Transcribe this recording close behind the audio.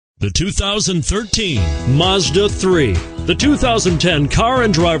The 2013 Mazda 3. The 2010 Car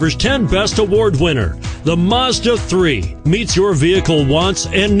and Driver's 10 Best Award winner. The Mazda 3 meets your vehicle wants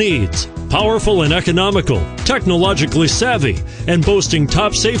and needs. Powerful and economical, technologically savvy, and boasting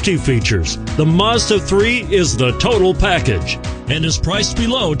top safety features, the Mazda 3 is the total package and is priced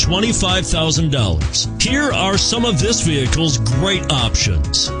below $25,000. Here are some of this vehicle's great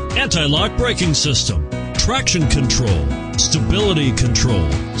options: anti-lock braking system, traction control, stability control,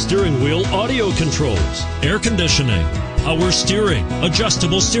 steering wheel audio controls, air conditioning, power steering,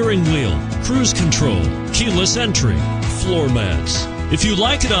 adjustable steering wheel, cruise control, keyless entry, floor mats. If you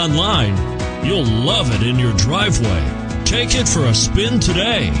like it online, you'll love it in your driveway. Take it for a spin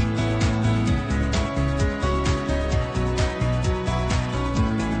today.